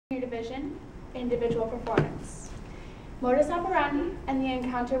division, individual performance. Modus Operandi and the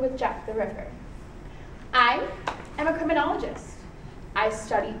encounter with Jack the Ripper. I am a criminologist. I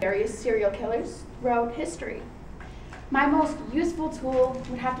study various serial killers throughout history. My most useful tool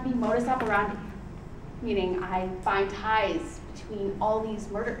would have to be modus operandi, meaning I find ties between all these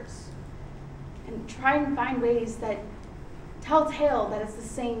murders and try and find ways that tell tale that it's the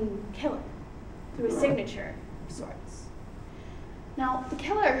same killer through a signature of sorts. Now, the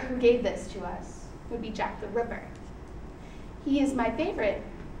killer who gave this to us would be Jack the Ripper. He is my favorite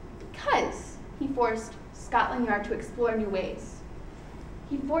because he forced Scotland Yard to explore new ways.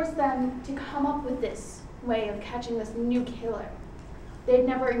 He forced them to come up with this way of catching this new killer. They'd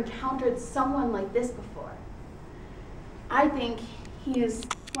never encountered someone like this before. I think he is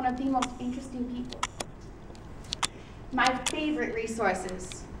one of the most interesting people. My favorite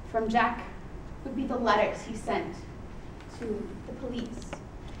resources from Jack would be the letters he sent to the police.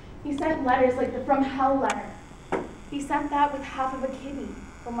 He sent letters like the From Hell letter. He sent that with half of a kidney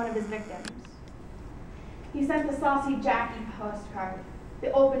from one of his victims. He sent the Saucy Jackie postcard,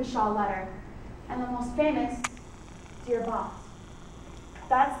 the Openshaw letter, and the most famous, Dear Boss.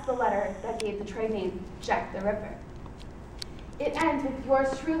 That's the letter that gave the trade name Jack the Ripper. It ends with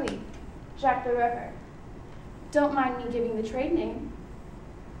yours truly, Jack the Ripper. Don't mind me giving the trade name.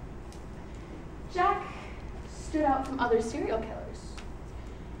 Jack stood out from other serial killers.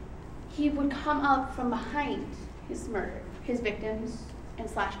 He would come up from behind his victims, and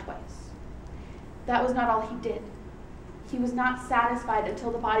slash twice. That was not all he did. He was not satisfied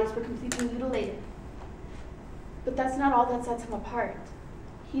until the bodies were completely mutilated. But that's not all that sets him apart.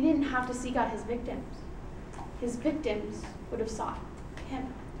 He didn't have to seek out his victims. His victims would have sought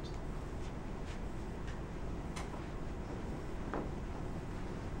him.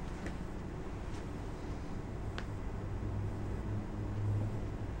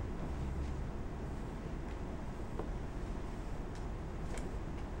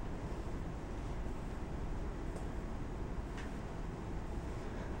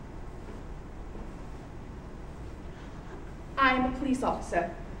 I am a police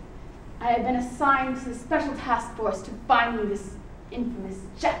officer. I have been assigned to the special task force to find me this infamous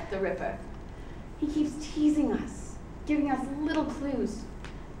Jack the Ripper. He keeps teasing us, giving us little clues,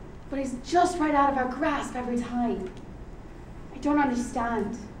 but he's just right out of our grasp every time. I don't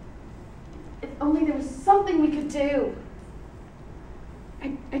understand. If only there was something we could do.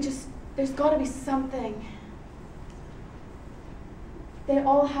 There's gotta be something. They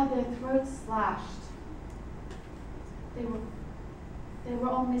all had their throats slashed. They were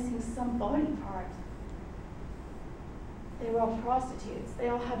all missing some body part. They were all prostitutes. They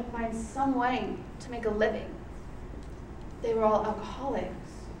all had to find some way to make a living. They were all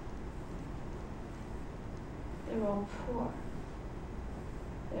alcoholics. They were all poor.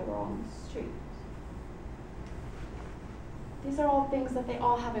 They were all on the street. These are all things that they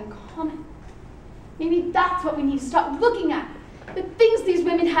all have in common. Maybe that's what we need to start looking at. The things these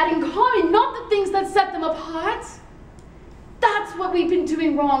women had in common, not the things that set them apart. That's what we've been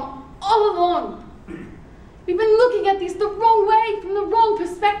doing wrong all along. We've been looking at these the wrong way, from the wrong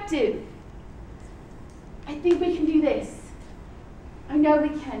perspective. I think we can do this. I know we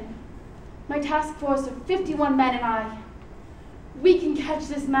can. My task force of 51 men and I. We can catch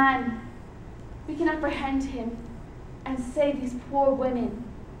this man. We can apprehend him and save these poor women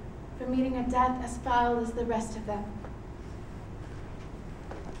from meeting a death as foul as the rest of them.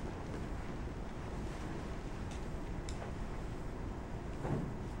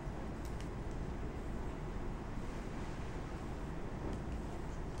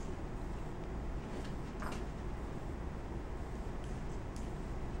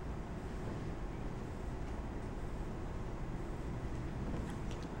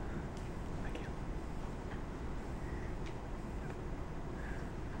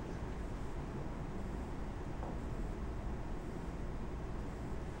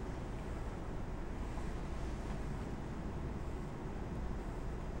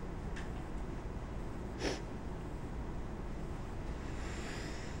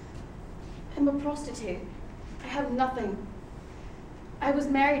 I'm a prostitute. I have nothing. I was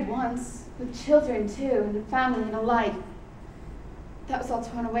married once, with children too, and a family and a life. That was all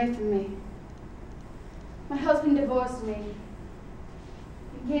torn away from me. My husband divorced me.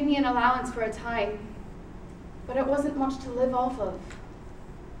 He gave me an allowance for a time, but it wasn't much to live off of.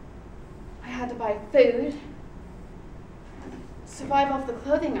 I had to buy food, survive off the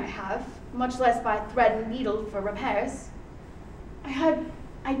clothing I have, much less buy thread and needle for repairs.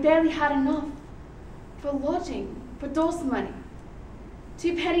 I barely had enough for lodging, for dose money.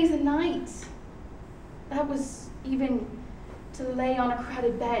 2 pennies a night. That was even to to lay on a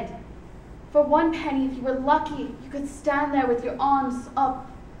crowded bed. For 1 penny, if you were lucky, you could stand there with your arms up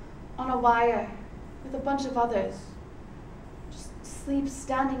on a wire with a bunch of others. Just sleep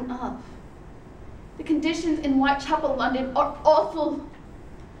standing up. The conditions in Whitechapel, London are awful.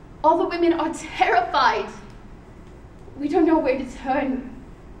 All the women are terrified. We don't know where to turn.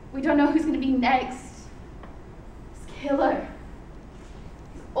 We don't know who's going to be next. This killer,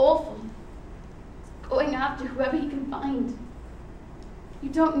 he's awful. He's going after whoever he can find. You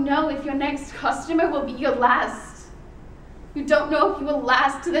don't know if your next customer will be your last. You don't know if you will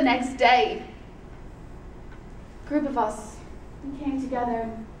last to the next day. A group of us, we came together.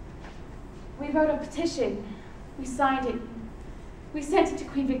 We wrote a petition. We signed it. We sent it to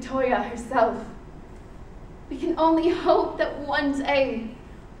Queen Victoria herself. We can only hope that one day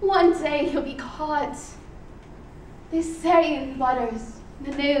he'll be caught. They say in letters,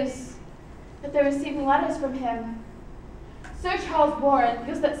 in the news, that they're receiving letters from him. Sir Charles Warren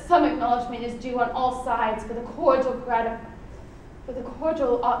feels that some acknowledgement is due on all sides for the cordial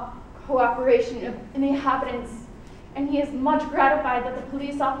cooperation of the inhabitants, and he is much gratified that the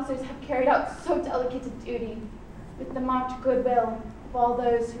police officers have carried out so delicate a duty with the marked goodwill of all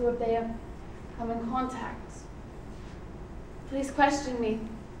those who they have come in contact. Police questioned me.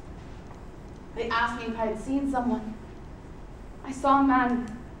 They asked me if I had seen someone. I saw a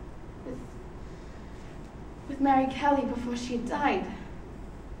man with Mary Kelly before she had died.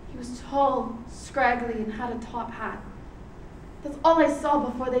 He was tall, scraggly, and had a top hat. That's all I saw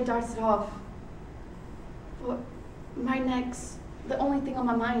before they darted off. But the only thing on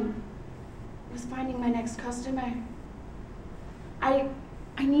my mind was finding my next customer. I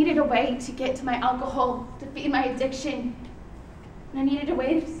needed a way to get to my alcohol, to feed my addiction. And I needed a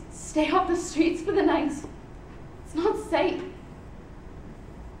way to stay off the streets for the night. It's not safe.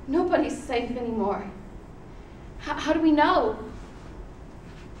 Nobody's safe anymore. How do we know?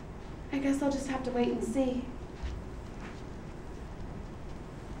 I guess I'll just have to wait and see.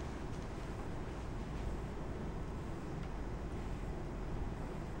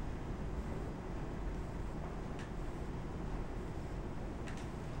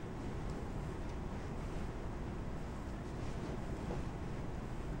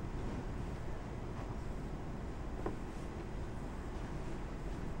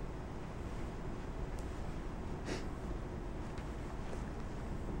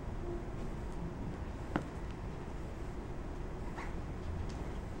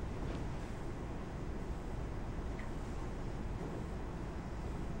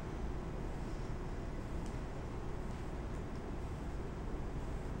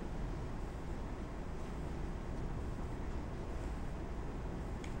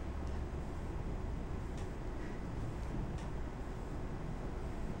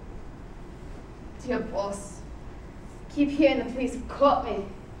 Dear boss, keep hearing the police have caught me.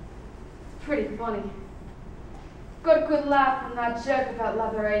 It's pretty funny. Got a good laugh from that joke about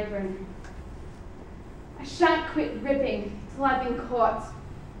leather apron. I shan't quit ripping till I've been caught,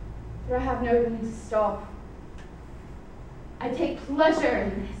 for I have no reason to stop. I take pleasure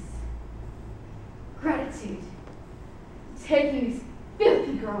in this. Gratitude. Taking these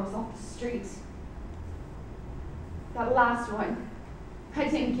filthy girls off the street. That last one, I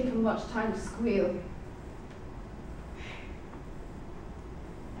didn't give him much time to squeal.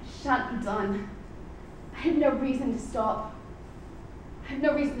 I shan't be done. I have no reason to stop. I have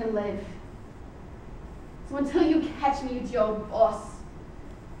no reason to live. So until you catch me, you dear old boss,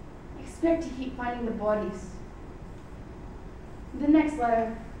 I expect to keep finding the bodies. In the next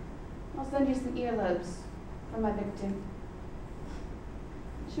letter, I'll send you some earlobes from my victim.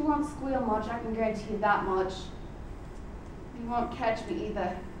 She won't squeal much, I can guarantee you that much. You won't catch me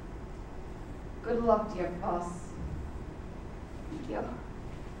either. Good luck, dear boss. Thank you.